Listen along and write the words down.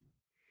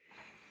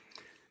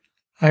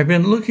I've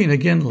been looking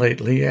again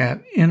lately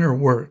at Inner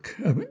Work,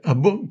 a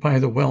book by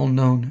the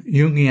well-known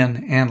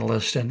Jungian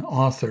analyst and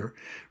author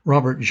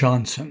Robert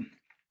Johnson.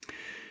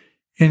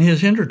 In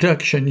his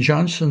introduction,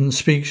 Johnson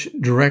speaks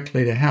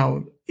directly to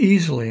how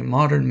easily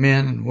modern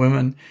men and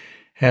women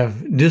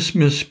have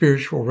dismissed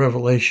spiritual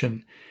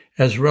revelation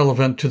as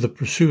relevant to the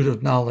pursuit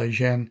of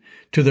knowledge and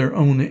to their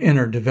own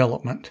inner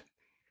development.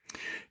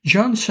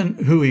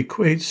 Johnson, who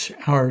equates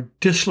our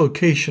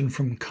dislocation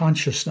from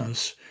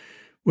consciousness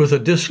with a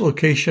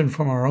dislocation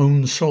from our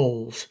own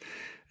souls,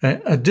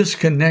 a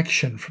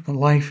disconnection from the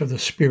life of the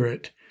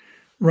Spirit,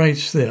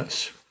 writes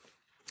this: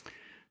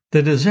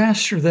 "The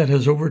disaster that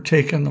has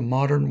overtaken the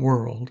modern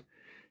world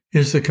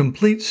is the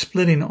complete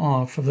splitting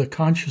off of the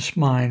conscious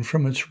mind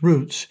from its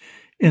roots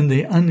in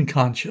the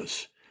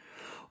unconscious.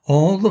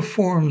 All the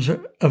forms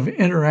of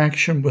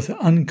interaction with the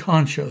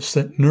unconscious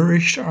that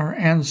nourished our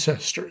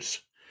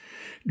ancestors,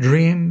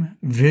 dream,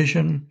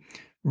 vision,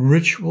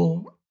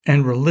 ritual,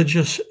 and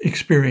religious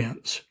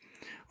experience,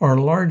 are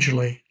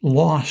largely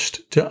lost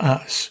to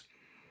us,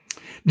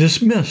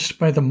 dismissed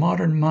by the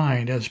modern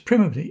mind as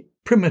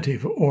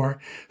primitive or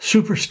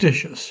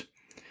superstitious.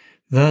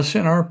 Thus,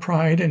 in our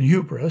pride and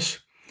hubris,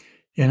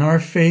 in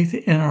our faith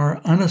in our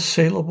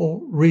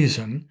unassailable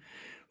reason,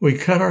 we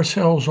cut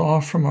ourselves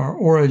off from our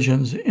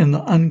origins in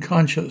the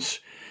unconscious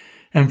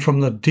and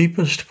from the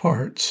deepest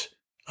parts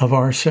of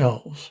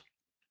ourselves."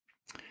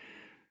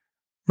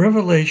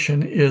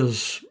 Revelation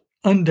is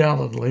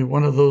undoubtedly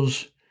one of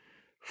those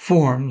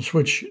forms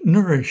which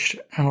nourished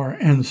our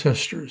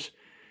ancestors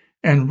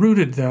and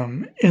rooted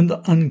them in the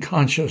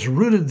unconscious,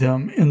 rooted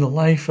them in the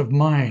life of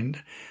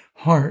mind,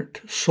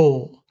 heart,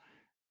 soul,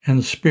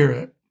 and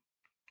spirit.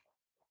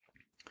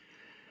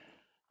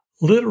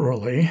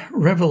 Literally,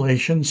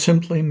 revelation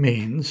simply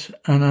means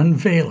an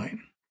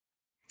unveiling,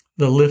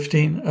 the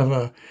lifting of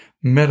a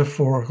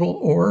metaphorical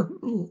or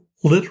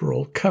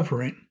literal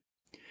covering,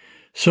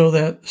 so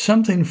that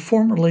something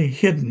formerly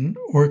hidden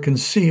or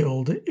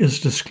concealed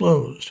is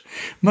disclosed,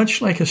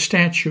 much like a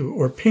statue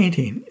or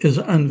painting is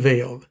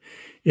unveiled,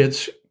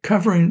 its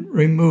covering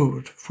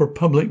removed for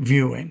public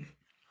viewing.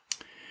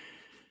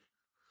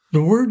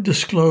 The word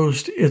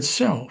disclosed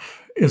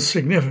itself is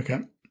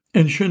significant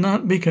and should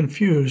not be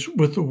confused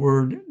with the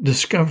word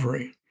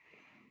discovery.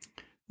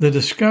 The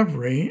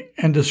discovery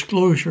and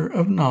disclosure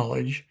of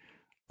knowledge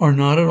are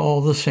not at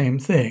all the same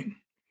thing.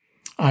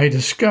 I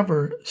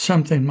discover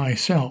something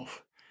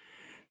myself,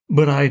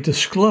 but I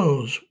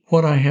disclose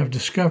what I have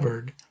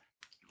discovered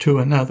to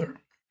another.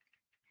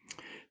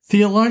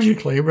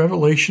 Theologically,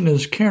 revelation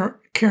is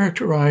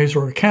characterized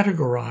or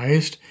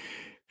categorized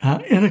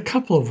in a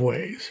couple of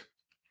ways.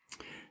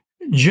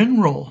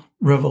 General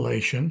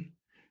revelation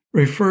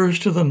refers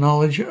to the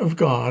knowledge of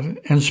God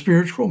and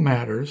spiritual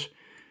matters,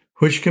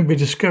 which can be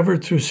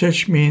discovered through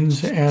such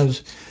means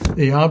as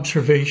the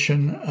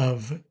observation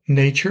of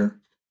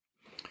nature,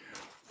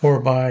 or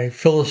by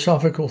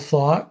philosophical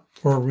thought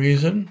or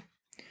reason,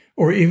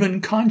 or even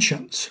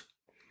conscience.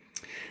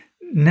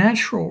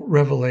 Natural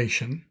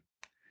revelation,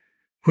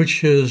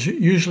 which is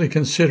usually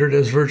considered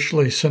as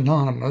virtually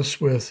synonymous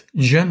with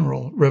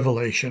general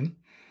revelation,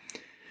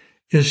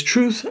 is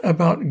truth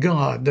about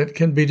God that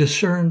can be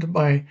discerned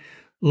by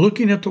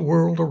looking at the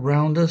world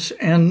around us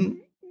and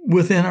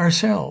within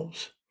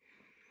ourselves.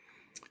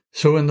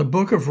 So in the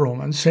book of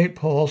Romans, St.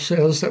 Paul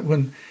says that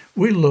when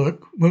we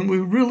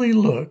really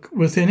look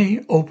with any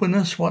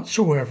openness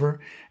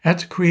whatsoever at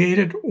the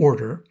created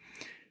order,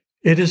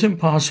 it is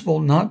impossible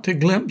not to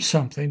glimpse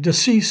something, to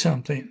see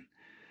something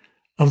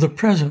of the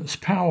presence,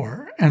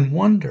 power, and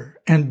wonder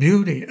and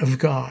beauty of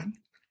God.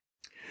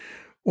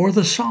 Or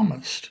the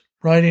psalmist,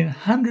 writing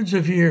hundreds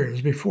of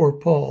years before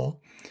Paul,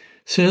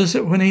 says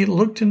that when he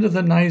looked into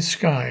the night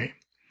sky,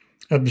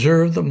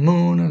 observed the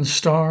moon and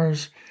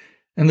stars,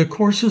 and the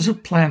courses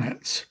of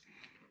planets,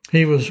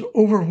 he was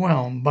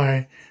overwhelmed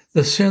by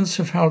the sense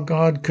of how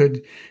God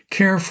could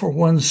care for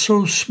one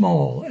so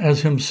small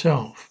as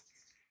himself.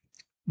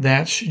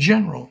 That's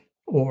general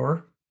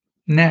or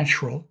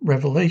natural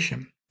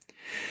revelation.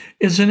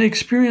 It's an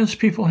experience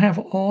people have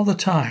all the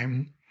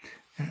time.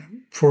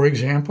 For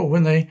example,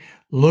 when they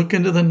look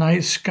into the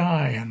night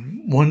sky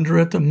and wonder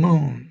at the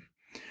moon,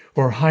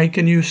 or hike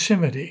in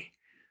Yosemite,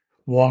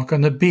 walk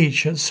on the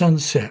beach at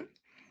sunset,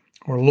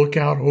 or look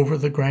out over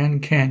the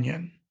Grand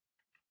Canyon.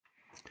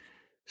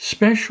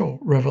 Special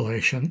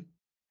revelation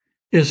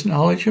is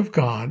knowledge of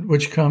God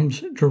which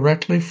comes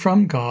directly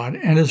from God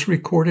and is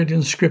recorded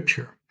in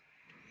Scripture.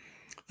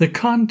 The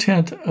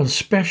content of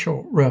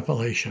special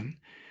revelation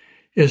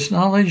is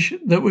knowledge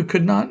that we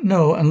could not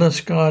know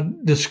unless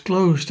God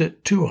disclosed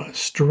it to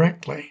us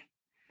directly.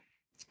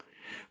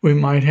 We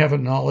might have a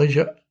knowledge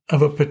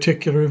of a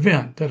particular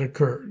event that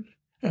occurred,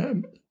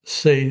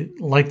 say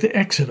like the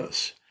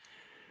Exodus.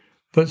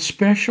 But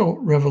special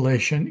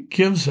revelation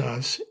gives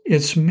us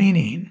its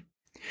meaning.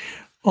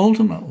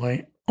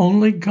 Ultimately,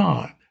 only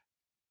God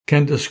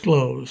can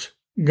disclose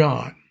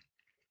God.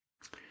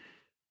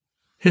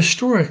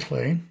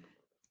 Historically,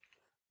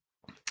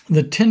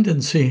 the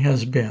tendency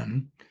has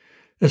been,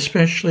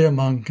 especially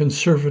among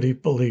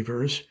conservative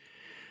believers,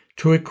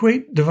 to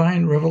equate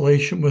divine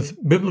revelation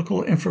with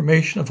biblical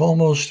information of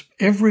almost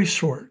every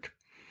sort,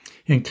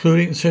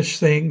 including such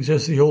things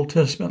as the Old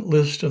Testament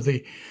list of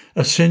the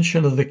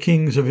ascension of the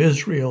kings of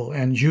Israel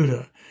and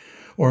Judah,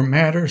 or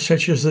matters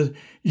such as the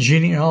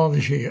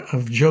genealogy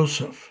of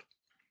Joseph.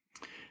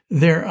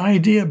 Their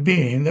idea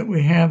being that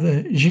we have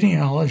the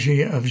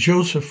genealogy of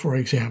Joseph, for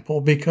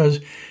example,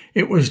 because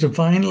it was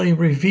divinely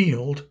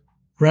revealed,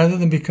 rather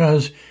than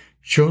because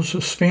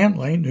Joseph's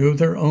family knew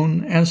their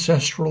own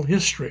ancestral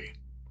history.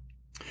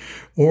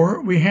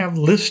 Or we have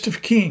list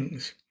of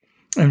kings,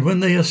 and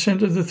when they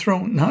ascended the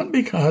throne, not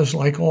because,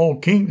 like all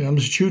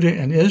kingdoms, Judah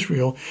and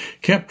Israel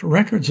kept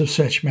records of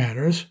such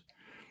matters,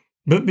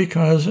 but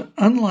because,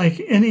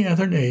 unlike any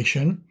other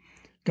nation,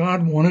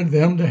 God wanted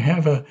them to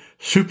have a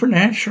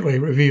supernaturally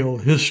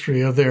revealed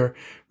history of their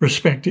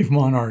respective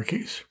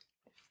monarchies.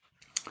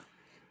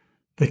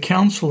 The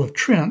Council of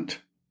Trent,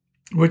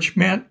 which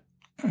met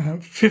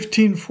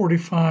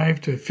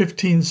 1545 to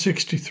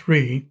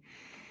 1563,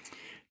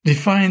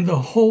 defined the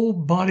whole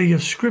body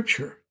of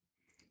Scripture,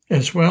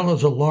 as well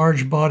as a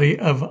large body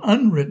of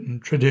unwritten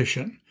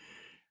tradition,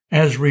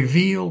 as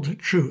revealed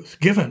truth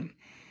given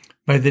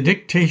by the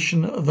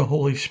dictation of the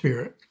Holy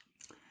Spirit.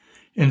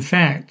 In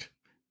fact,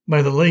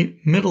 by the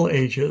late Middle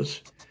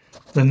Ages,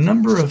 the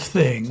number of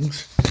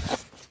things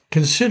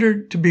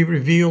considered to be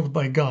revealed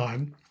by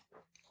God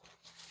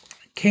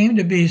came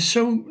to be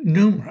so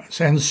numerous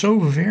and so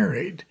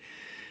varied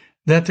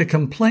that the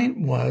complaint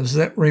was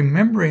that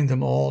remembering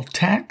them all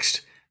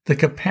taxed the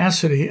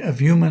capacity of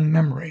human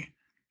memory.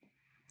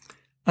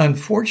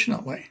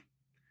 Unfortunately,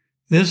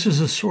 this is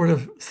a sort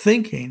of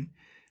thinking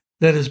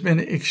that has been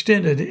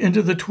extended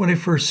into the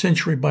 21st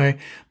century by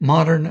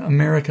modern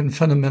American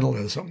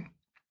fundamentalism,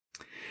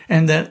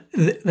 and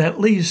that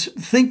leaves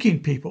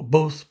thinking people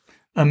both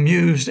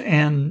amused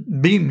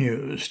and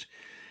bemused,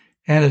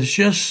 and has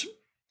just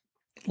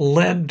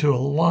led to a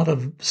lot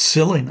of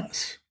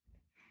silliness.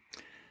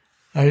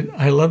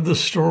 I love the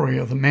story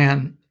of the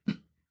man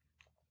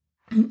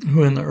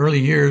who in the early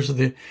years of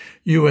the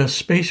U.S.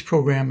 space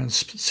program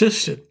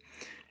insisted,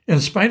 in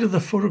spite of the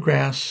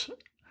photographs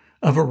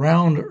of a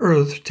round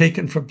Earth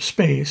taken from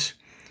space,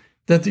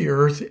 that the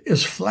Earth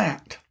is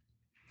flat.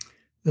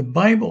 The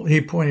Bible,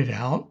 he pointed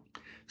out,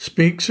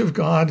 speaks of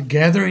God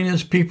gathering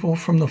his people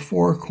from the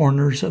four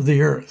corners of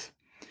the earth.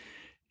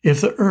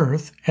 If the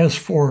earth has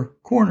four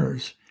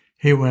corners,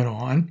 he went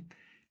on,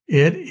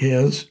 it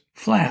is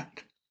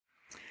flat.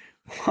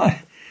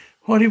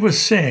 What he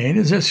was saying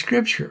is that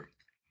Scripture,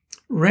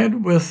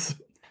 read with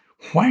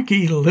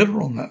wacky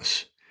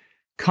literalness,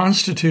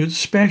 constitutes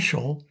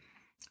special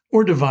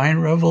or divine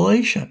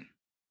revelation.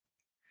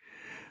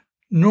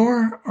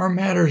 Nor are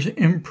matters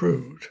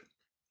improved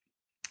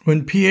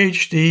when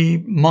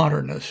PhD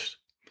modernists,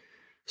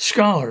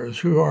 scholars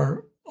who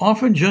are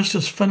often just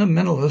as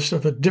fundamentalists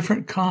of a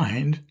different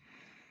kind,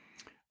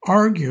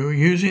 argue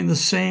using the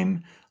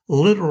same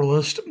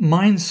literalist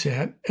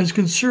mindset as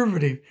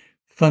conservative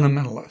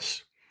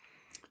fundamentalists,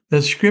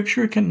 that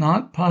Scripture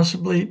cannot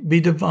possibly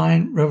be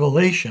divine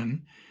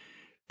revelation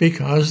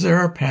because there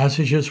are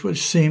passages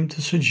which seem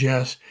to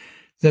suggest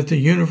that the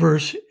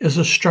universe is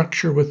a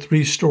structure with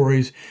three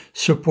stories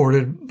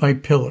supported by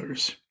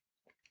pillars.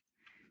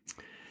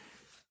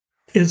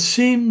 It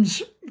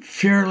seems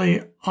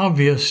fairly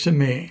obvious to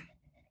me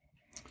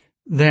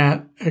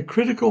that a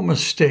critical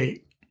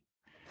mistake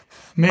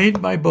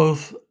made by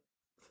both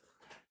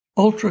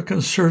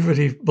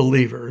ultra-conservative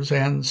believers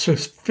and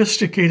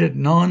sophisticated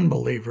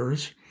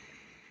non-believers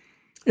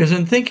is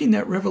in thinking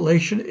that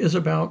revelation is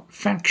about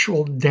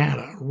factual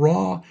data,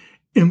 raw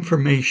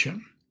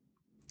information.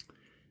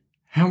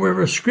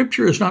 However,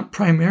 Scripture is not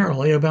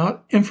primarily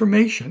about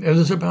information. It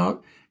is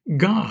about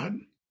God.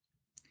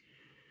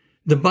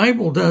 The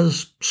Bible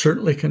does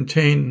certainly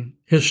contain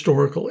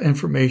historical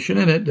information,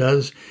 and it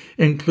does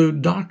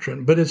include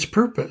doctrine, but its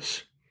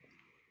purpose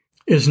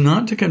is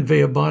not to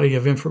convey a body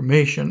of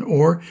information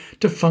or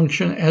to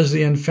function as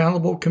the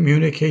infallible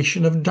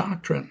communication of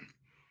doctrine.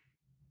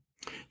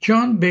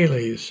 John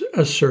Bailey's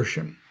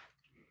assertion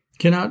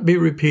cannot be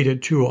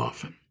repeated too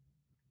often.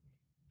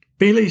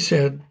 Bailey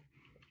said,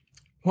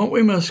 "What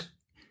we must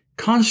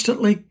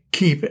constantly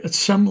keep at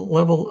some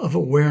level of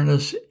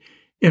awareness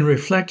in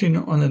reflecting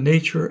on the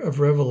nature of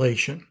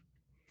revelation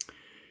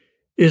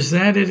is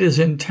that it is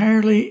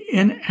entirely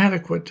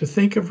inadequate to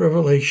think of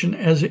revelation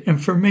as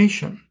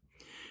information,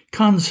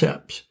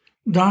 concepts,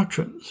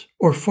 doctrines,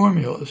 or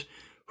formulas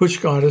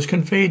which God has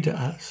conveyed to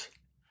us.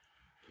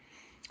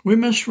 We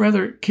must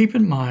rather keep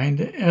in mind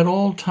at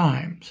all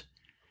times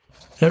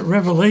that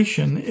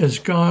revelation is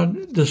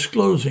God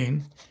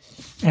disclosing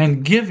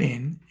and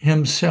giving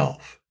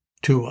himself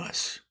to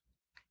us."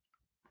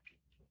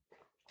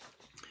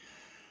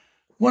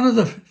 One of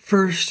the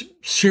first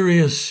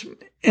serious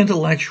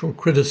intellectual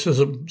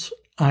criticisms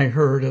I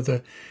heard of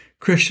the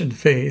Christian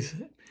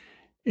faith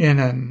in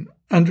an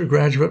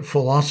undergraduate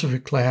philosophy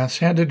class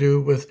had to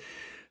do with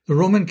the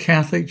Roman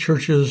Catholic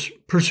Church's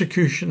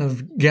persecution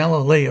of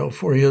Galileo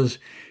for his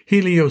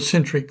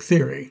heliocentric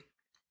theory.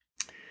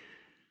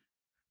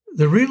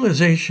 The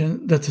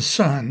realization that the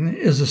sun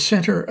is the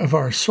center of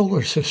our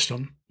solar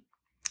system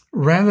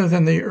rather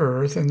than the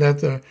earth, and that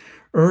the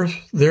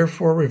earth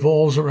therefore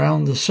revolves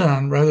around the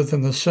sun rather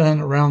than the sun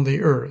around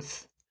the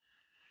earth.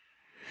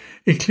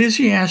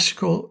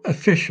 Ecclesiastical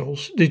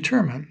officials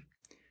determined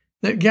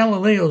that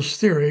Galileo's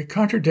theory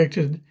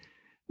contradicted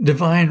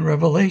divine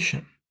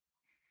revelation.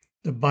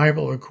 The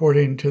Bible,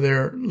 according to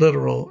their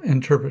literal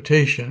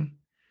interpretation,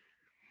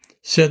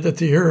 said that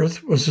the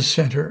earth was the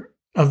center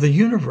of the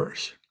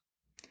universe.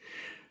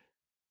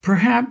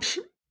 Perhaps,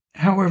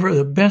 however,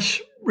 the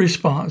best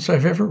response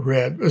I've ever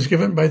read was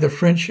given by the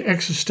French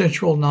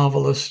existential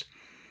novelist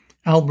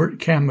Albert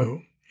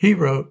Camus. He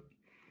wrote,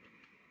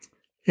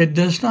 "It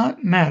does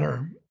not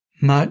matter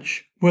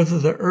much whether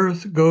the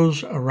earth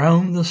goes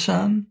around the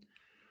sun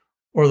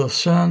or the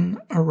sun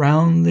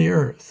around the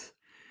earth.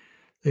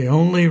 The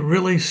only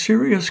really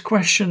serious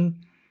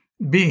question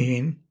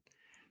being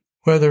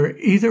whether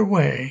either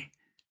way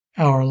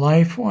our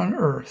life on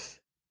earth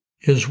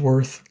is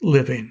worth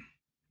living."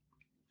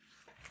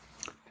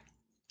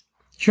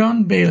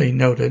 John Bailey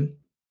noted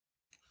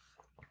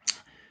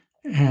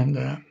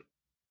that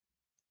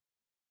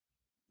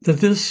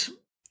this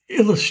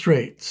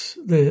illustrates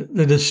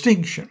the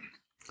distinction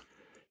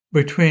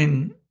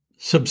between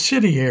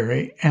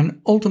subsidiary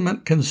and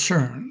ultimate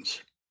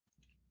concerns.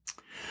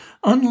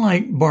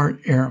 Unlike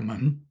Bart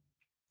Ehrman,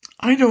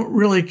 I don't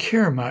really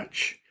care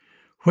much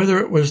whether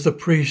it was the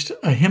priest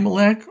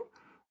Ahimelech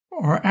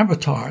or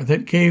Abiathar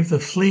that gave the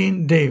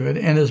fleeing David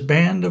and his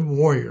band of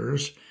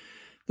warriors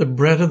the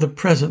bread of the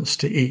presence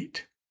to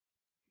eat.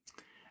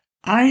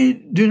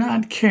 I do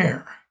not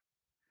care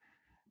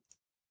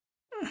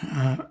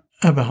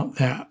about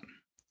that.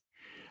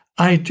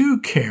 I do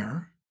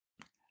care.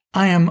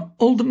 I am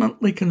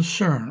ultimately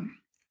concerned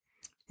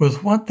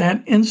with what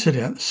that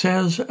incident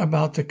says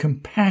about the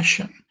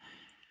compassion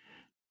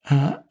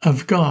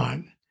of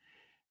God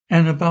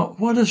and about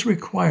what is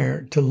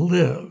required to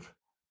live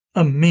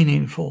a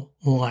meaningful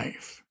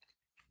life.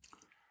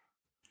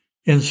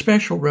 In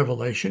special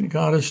revelation,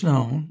 God is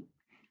known,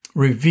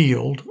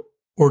 revealed,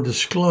 or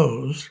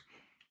disclosed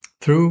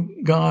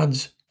through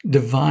God's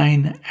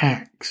divine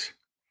acts.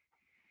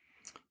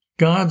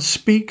 God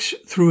speaks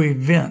through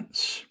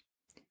events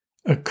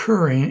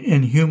occurring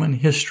in human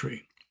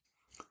history.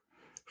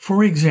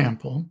 For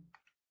example,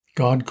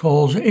 God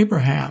calls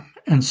Abraham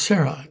and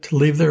Sarah to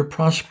leave their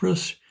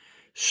prosperous,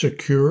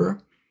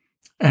 secure,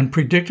 and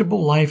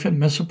predictable life in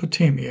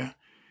Mesopotamia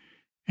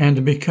and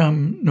to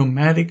become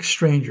nomadic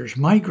strangers,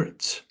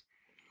 migrants,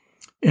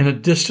 in a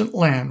distant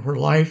land where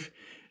life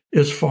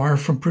is far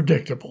from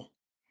predictable.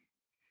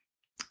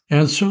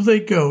 And so they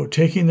go,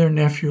 taking their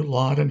nephew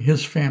Lot and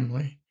his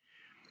family,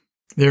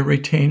 their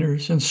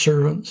retainers and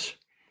servants,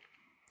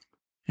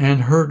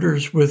 and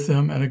herders with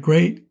them, and a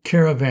great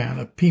caravan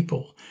of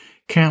people,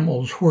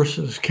 camels,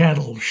 horses,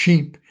 cattle,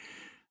 sheep,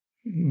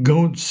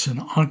 goats, and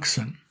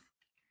oxen.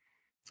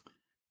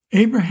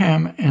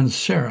 Abraham and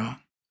Sarah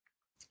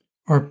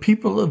are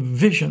people of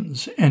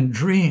visions and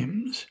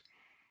dreams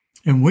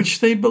in which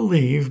they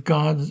believe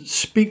God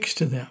speaks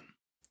to them,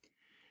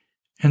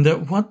 and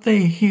that what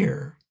they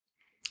hear,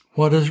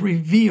 what is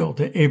revealed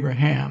to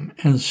Abraham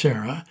and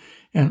Sarah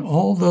and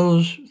all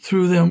those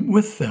through them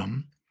with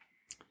them,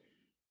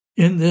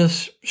 in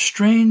this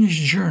strange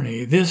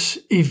journey, this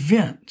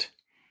event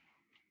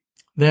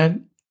that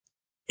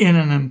in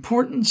an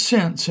important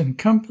sense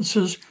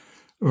encompasses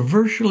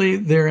virtually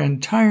their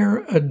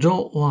entire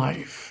adult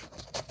life,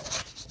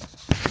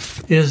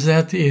 is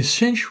that the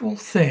essential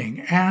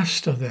thing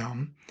asked of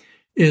them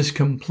is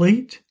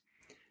complete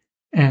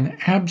and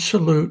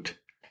absolute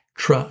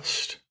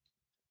trust.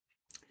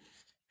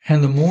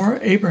 And the more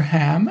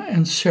Abraham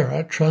and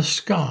Sarah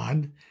trust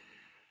God,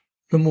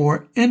 the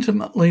more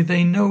intimately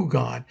they know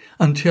God,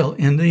 until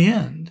in the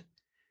end,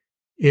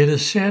 it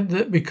is said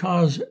that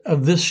because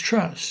of this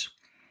trust,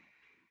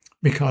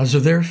 because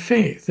of their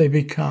faith, they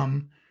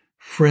become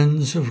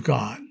friends of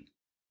God.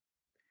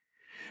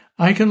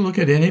 I can look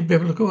at any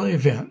biblical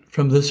event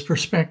from this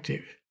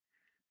perspective,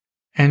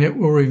 and it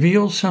will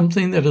reveal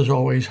something that is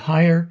always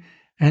higher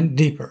and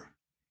deeper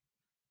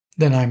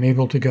than I'm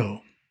able to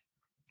go.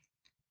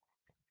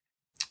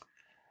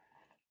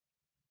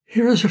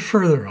 Here is a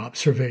further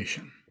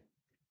observation.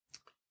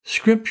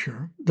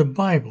 Scripture, the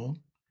Bible,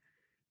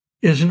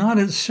 is not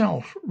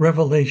itself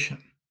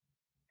revelation.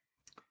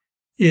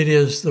 It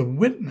is the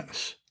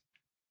witness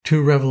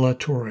to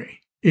revelatory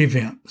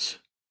events.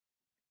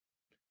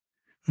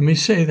 Let me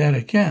say that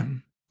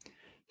again.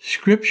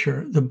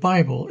 Scripture, the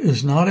Bible,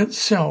 is not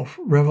itself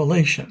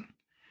revelation.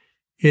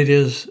 It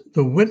is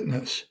the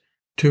witness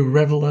to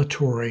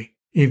revelatory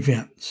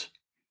events.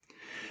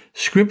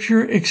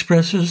 Scripture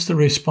expresses the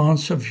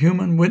response of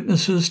human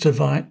witnesses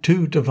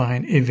to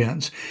divine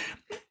events,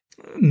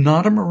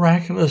 not a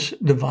miraculous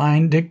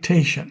divine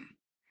dictation.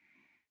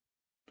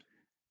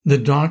 The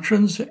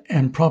doctrines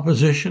and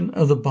proposition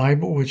of the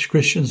Bible, which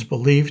Christians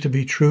believe to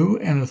be true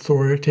and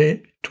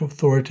authoritative,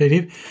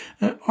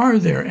 are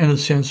there, in a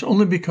sense,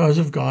 only because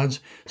of God's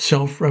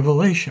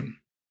self-revelation.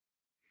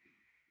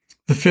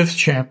 The 5th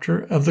chapter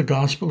of the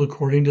Gospel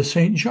according to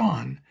St.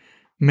 John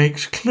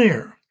makes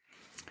clear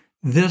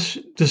this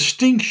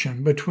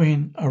distinction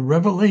between a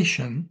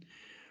revelation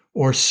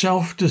or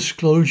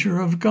self-disclosure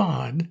of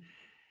God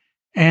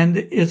and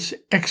its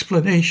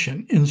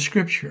explanation in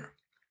Scripture.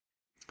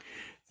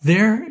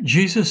 There,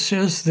 Jesus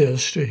says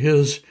this to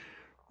his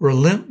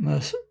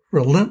relentless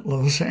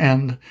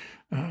and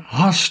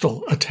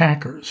hostile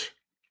attackers.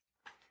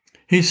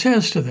 He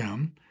says to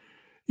them,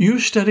 "You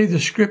study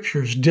the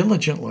Scriptures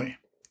diligently,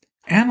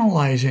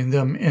 analyzing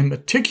them in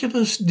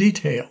meticulous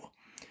detail,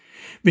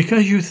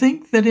 because you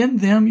think that in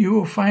them you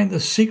will find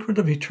the secret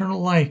of eternal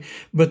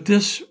life. But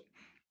these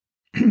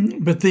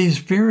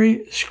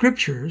very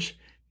Scriptures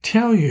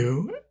tell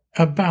you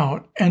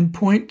about and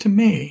point to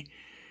me,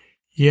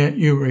 yet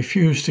you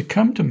refuse to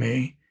come to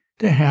me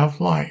to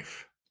have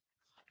life."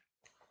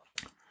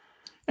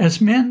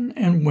 As men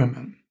and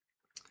women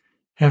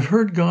have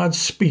heard God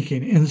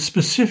speaking in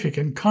specific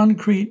and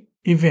concrete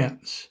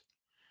events,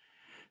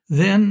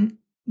 then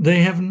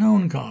they have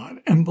known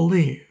God and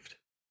believed.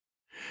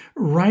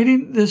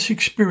 Writing this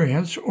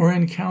experience or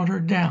encounter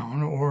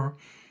down or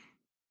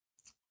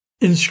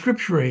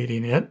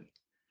inscripturating it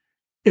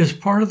is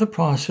part of the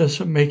process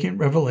of making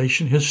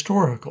revelation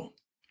historical.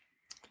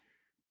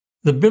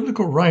 The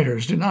biblical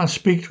writers do not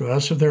speak to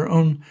us of their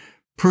own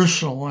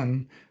personal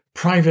and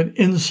private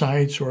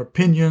insights or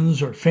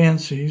opinions or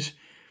fancies.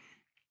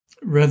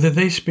 Rather,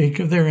 they speak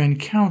of their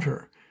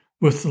encounter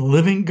with the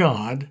living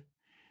God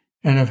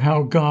and of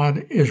how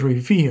God is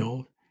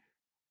revealed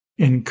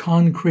in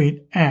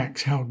concrete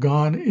acts, how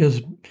God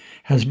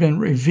has been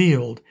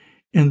revealed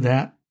in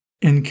that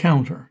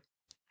encounter.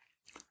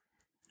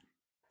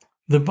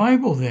 The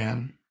Bible,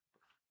 then,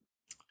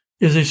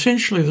 is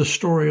essentially the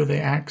story of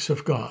the acts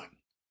of God.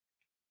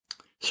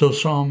 So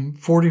Psalm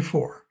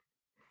 44,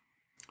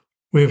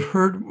 "We have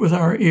heard with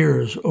our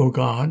ears, O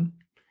God,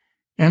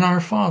 and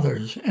our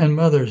fathers and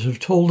mothers have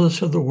told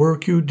us of the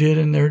work you did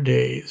in their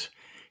days,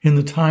 in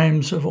the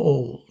times of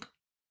old."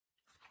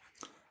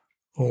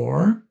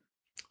 Or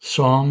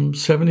Psalm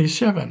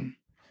 77,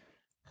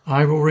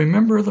 "I will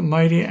remember the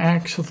mighty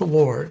acts of the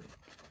Lord.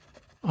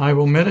 I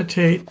will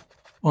meditate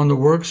on the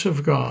works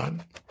of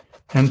God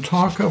and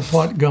talk of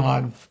what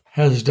God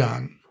has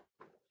done."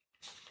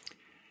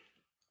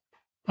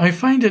 I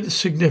find it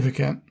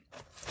significant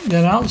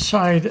that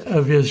outside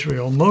of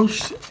Israel,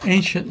 most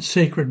ancient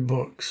sacred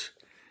books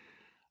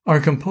are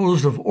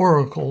composed of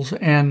oracles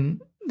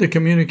and the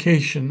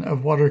communication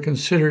of what are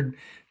considered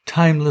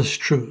timeless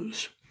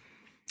truths.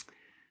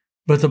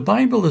 But the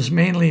Bible is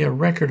mainly a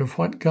record of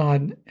what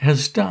God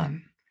has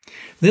done.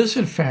 This,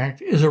 in fact,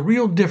 is a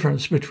real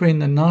difference between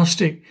the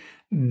Gnostic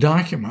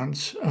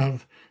documents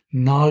of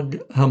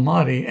Nag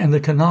Hammadi and the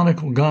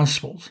canonical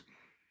Gospels.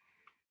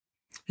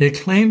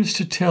 It claims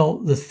to tell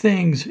the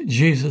things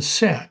Jesus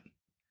said.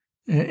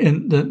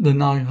 In the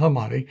Nag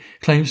Hammadi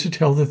claims to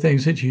tell the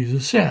things that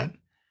Jesus said.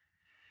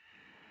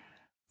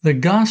 The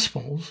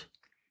Gospels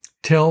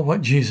tell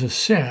what Jesus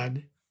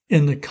said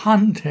in the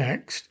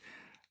context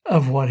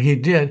of what he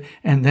did,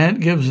 and that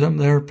gives them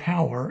their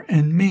power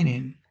and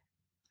meaning.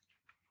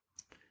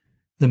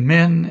 The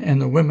men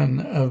and the women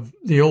of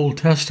the Old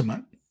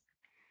Testament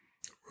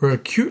were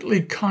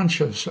acutely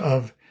conscious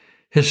of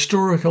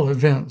historical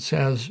events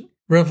as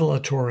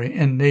revelatory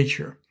in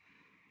nature.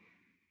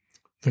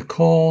 The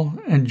call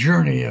and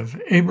journey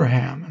of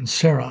Abraham and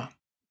Sarah,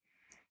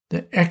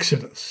 the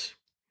Exodus,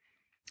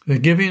 the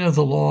giving of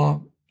the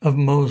law of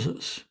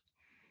Moses,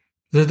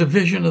 the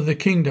division of the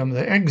kingdom,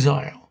 the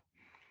exile,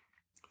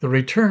 the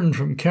return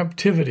from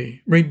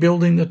captivity,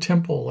 rebuilding the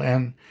temple,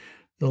 and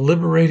the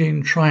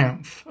liberating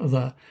triumph of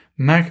the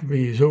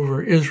Maccabees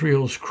over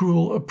Israel's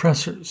cruel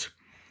oppressors.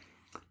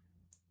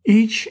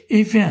 Each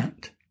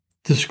event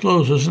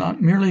discloses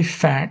not merely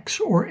facts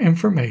or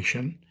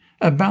information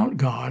about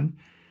God,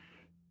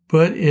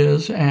 but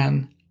is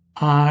an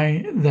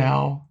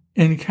I-thou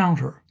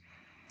encounter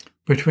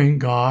between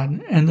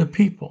God and the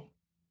people.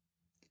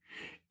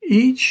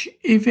 Each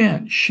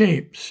event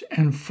shapes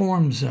and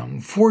forms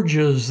them,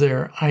 forges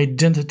their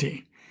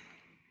identity.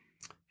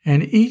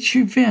 And each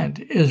event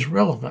is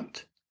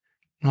relevant,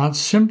 not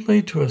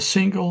simply to a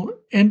single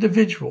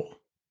individual,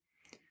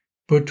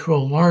 but to a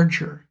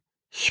larger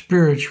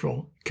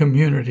spiritual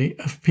community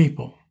of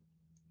people.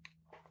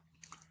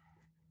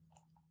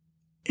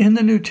 In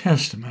the New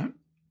Testament,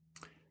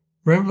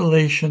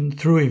 revelation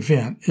through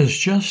event is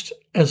just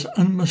as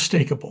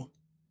unmistakable.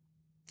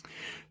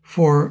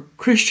 For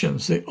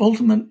Christians, the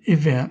ultimate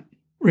event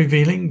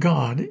revealing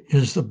God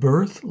is the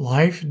birth,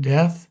 life,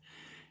 death,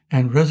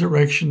 and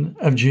resurrection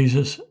of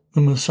Jesus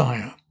the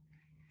Messiah.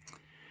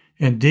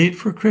 Indeed,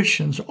 for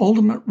Christians,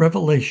 ultimate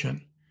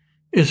revelation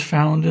is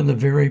found in the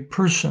very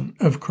person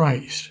of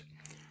Christ.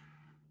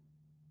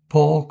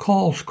 Paul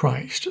calls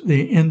Christ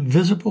the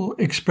invisible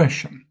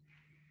expression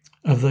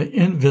of the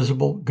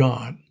invisible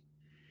God.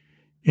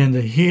 In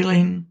the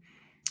healing,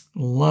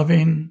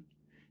 loving,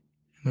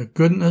 the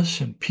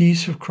goodness and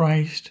peace of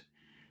Christ,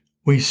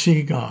 we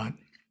see God.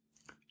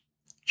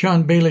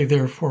 John Bailey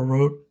therefore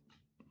wrote,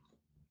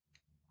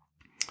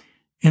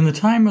 In the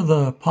time of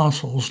the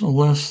apostles, no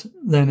less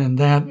than in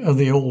that of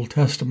the Old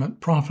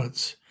Testament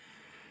prophets,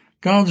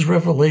 God's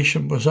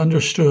revelation was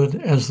understood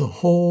as the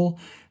whole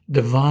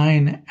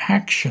divine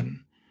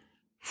action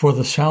for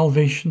the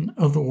salvation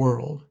of the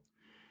world.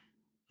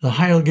 The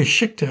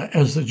Heilgeschichte,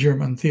 as the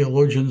German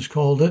theologians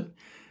called it,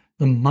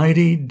 the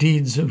mighty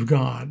deeds of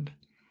God,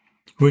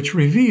 which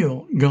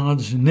reveal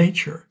God's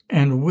nature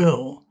and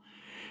will,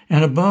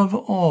 and above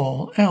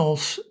all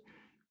else,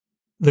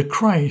 the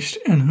Christ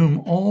in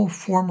whom all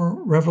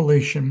former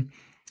revelation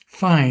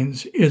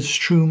finds its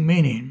true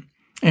meaning,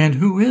 and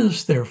who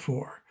is,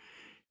 therefore,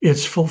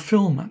 its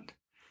fulfillment.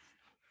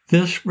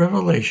 This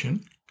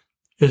revelation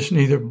is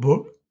neither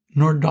book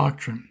nor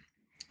doctrine,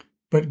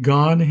 but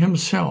God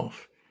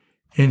himself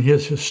in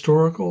his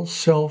historical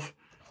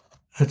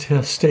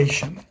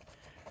self-attestation.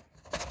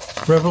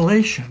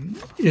 Revelation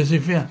is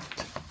event.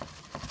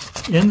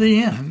 In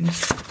the end,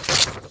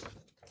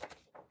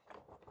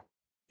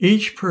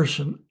 each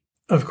person,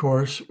 of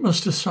course,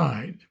 must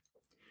decide,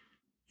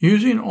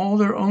 using all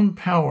their own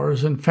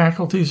powers and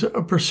faculties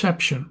of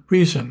perception,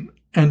 reason,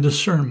 and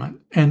discernment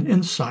and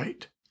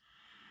insight,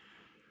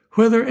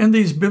 whether in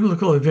these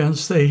biblical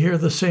events they hear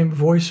the same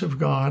voice of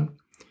God,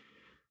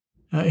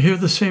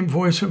 heard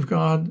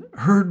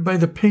by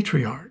the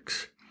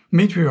patriarchs,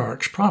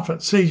 matriarchs,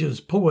 prophets, sages,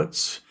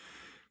 poets,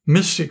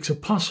 mystics,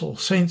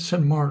 apostles, saints,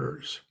 and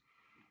martyrs.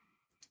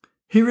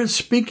 Hear it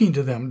speaking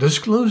to them,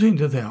 disclosing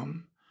to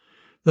them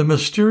the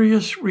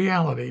mysterious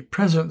reality,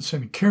 presence,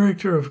 and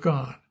character of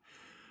God,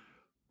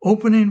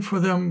 opening for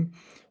them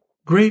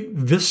great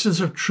vistas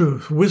of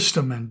truth,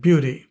 wisdom, and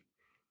beauty.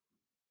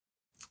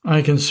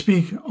 I can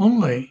speak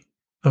only,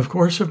 of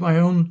course, of my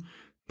own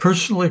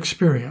personal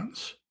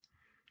experience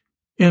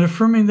in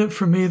affirming that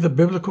for me the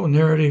biblical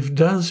narrative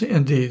does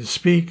indeed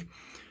speak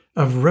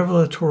of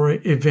revelatory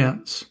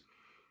events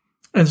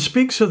and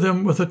speaks of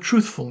them with a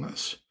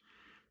truthfulness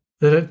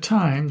that at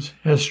times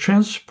has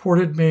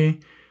transported me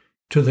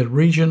to the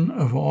region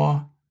of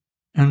awe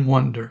and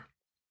wonder.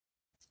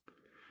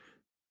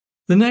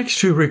 The next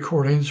two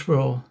recordings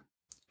will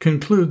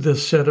conclude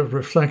this set of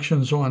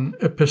reflections on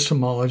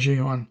epistemology,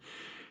 on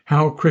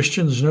how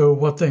Christians know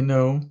what they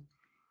know,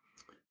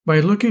 by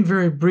looking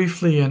very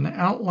briefly in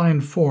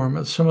outline form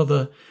at some of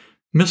the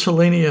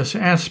miscellaneous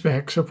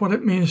aspects of what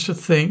it means to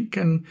think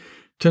and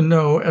to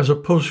know as a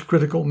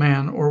post-critical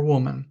man or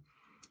woman,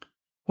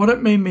 what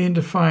it may mean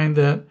to find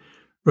that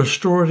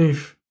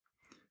restorative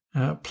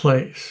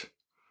place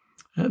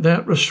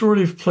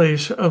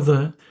of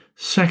the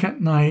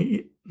second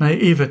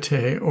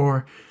naivete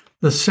or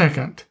the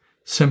second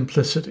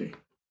simplicity.